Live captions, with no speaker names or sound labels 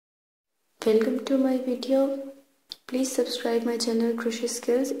Welcome to my video. Please subscribe my channel Crochet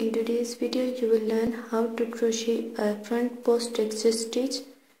Skills. In today's video you will learn how to crochet a front post texture stitch.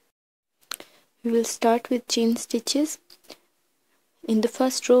 We will start with chain stitches. In the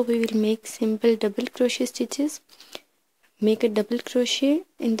first row we will make simple double crochet stitches. Make a double crochet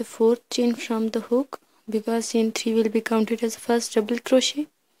in the fourth chain from the hook because chain 3 will be counted as the first double crochet.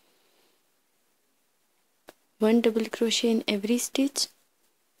 One double crochet in every stitch.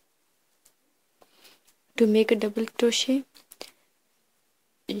 To make a double crochet,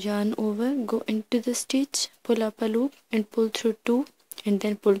 yarn over, go into the stitch, pull up a loop and pull through 2 and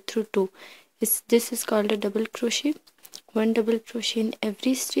then pull through 2. This is called a double crochet. One double crochet in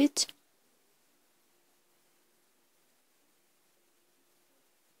every stitch.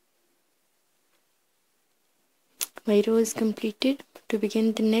 My row is completed. To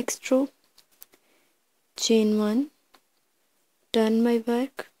begin the next row, chain 1, turn my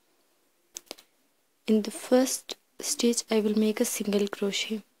work. In the first stitch I will make a single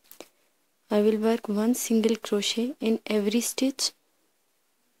crochet. I will work one single crochet in every stitch.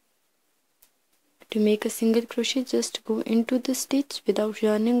 To make a single crochet, just go into the stitch without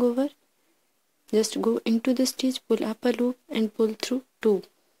yarning over. Just go into the stitch, pull up a loop and pull through 2.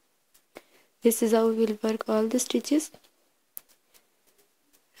 This is how we will work all the stitches.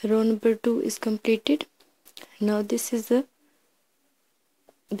 Row number 2 is completed. Now this is the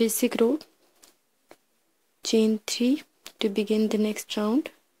basic row. Chain 3 to begin the next round.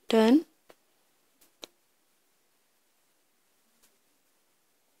 Turn.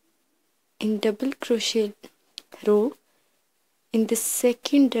 In double crochet row, in the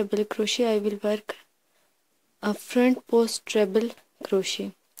second double crochet I will work a front post treble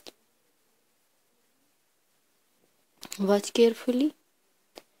crochet. Watch carefully.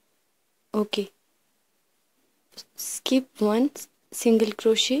 Okay. Skip one single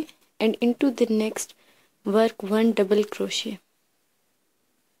crochet and into the next work one double crochet.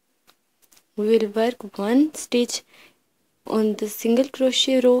 We will work one stitch on the single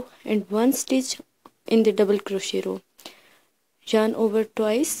crochet row and one stitch in the double crochet row. Yarn over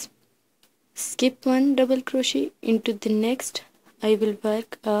twice, skip one double crochet, into the next I will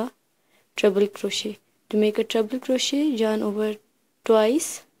work a treble crochet. To make a treble crochet, yarn over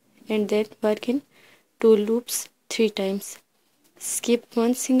twice and then work in 2 loops 3 times. Skip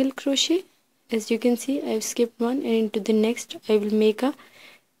one single crochet. As you can see, I have skipped one and into the next I will make a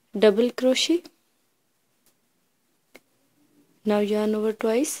double crochet. Now yarn over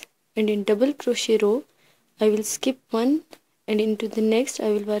twice and in double crochet row I will skip one and into the next I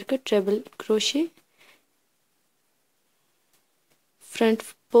will work a treble crochet. Front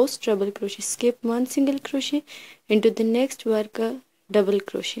post treble crochet. Skip one single crochet, into the next work a double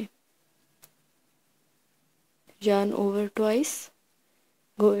crochet. Yarn over twice.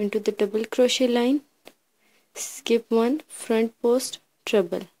 Go into the double crochet line, skip one, front post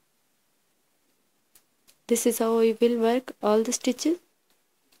treble. This is how I will work all the stitches.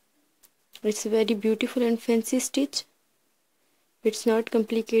 It's a very beautiful and fancy stitch. It's not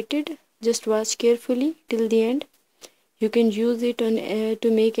complicated. Just watch carefully till the end. You can use it on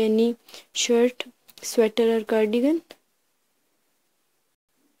to make any shirt, sweater or cardigan.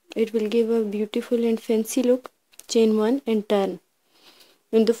 It will give a beautiful and fancy look. Chain 1 and turn.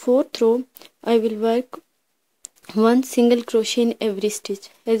 In the fourth row, I will work one single crochet in every stitch.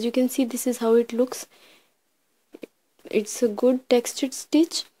 As you can see, this is how it looks. It's a good textured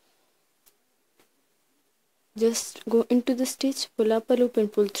stitch. Just go into the stitch, pull up a loop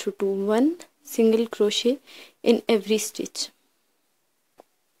and pull through 2. One single crochet in every stitch.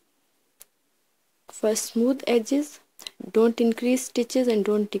 For smooth edges, don't increase stitches and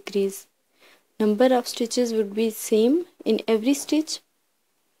don't decrease. Number of stitches would be same in every stitch.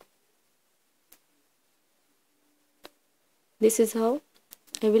 This is how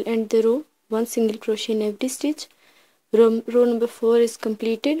I will end the row. One single crochet in every stitch. Row number 4 is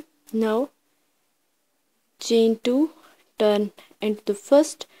completed. Now chain 2, turn, and the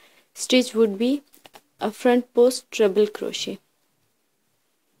first stitch would be a front post treble crochet.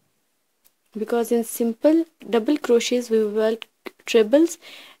 Because in simple double crochets we will work trebles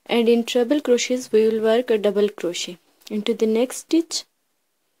and in treble crochets we will work a double crochet. Into the next stitch,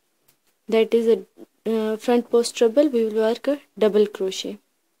 that is a front post treble, we will work a double crochet.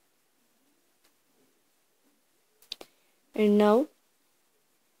 And now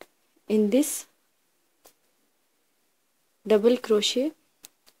in this double crochet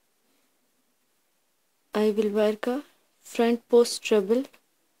I will work a front post treble.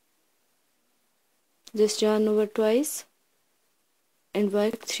 Just yarn over twice and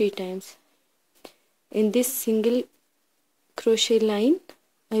work 3 times. In this single crochet line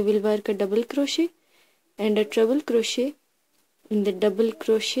I will work a double crochet and a treble crochet in the double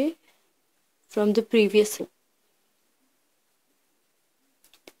crochet from the previous row.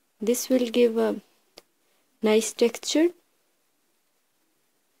 This will give a nice texture.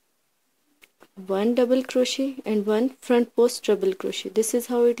 One double crochet and one front post treble crochet. This is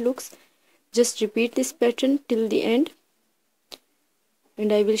how it looks. Just repeat this pattern till the end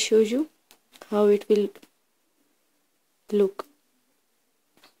and I will show you how it will look.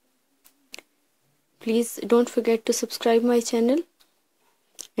 Please don't forget to subscribe my channel,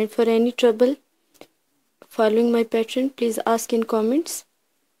 and for any trouble following my pattern, please ask in comments.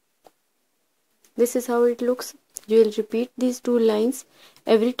 This is how it looks. You will repeat these 2 lines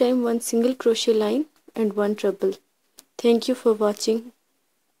every time, one single crochet line and one treble. Thank you for watching.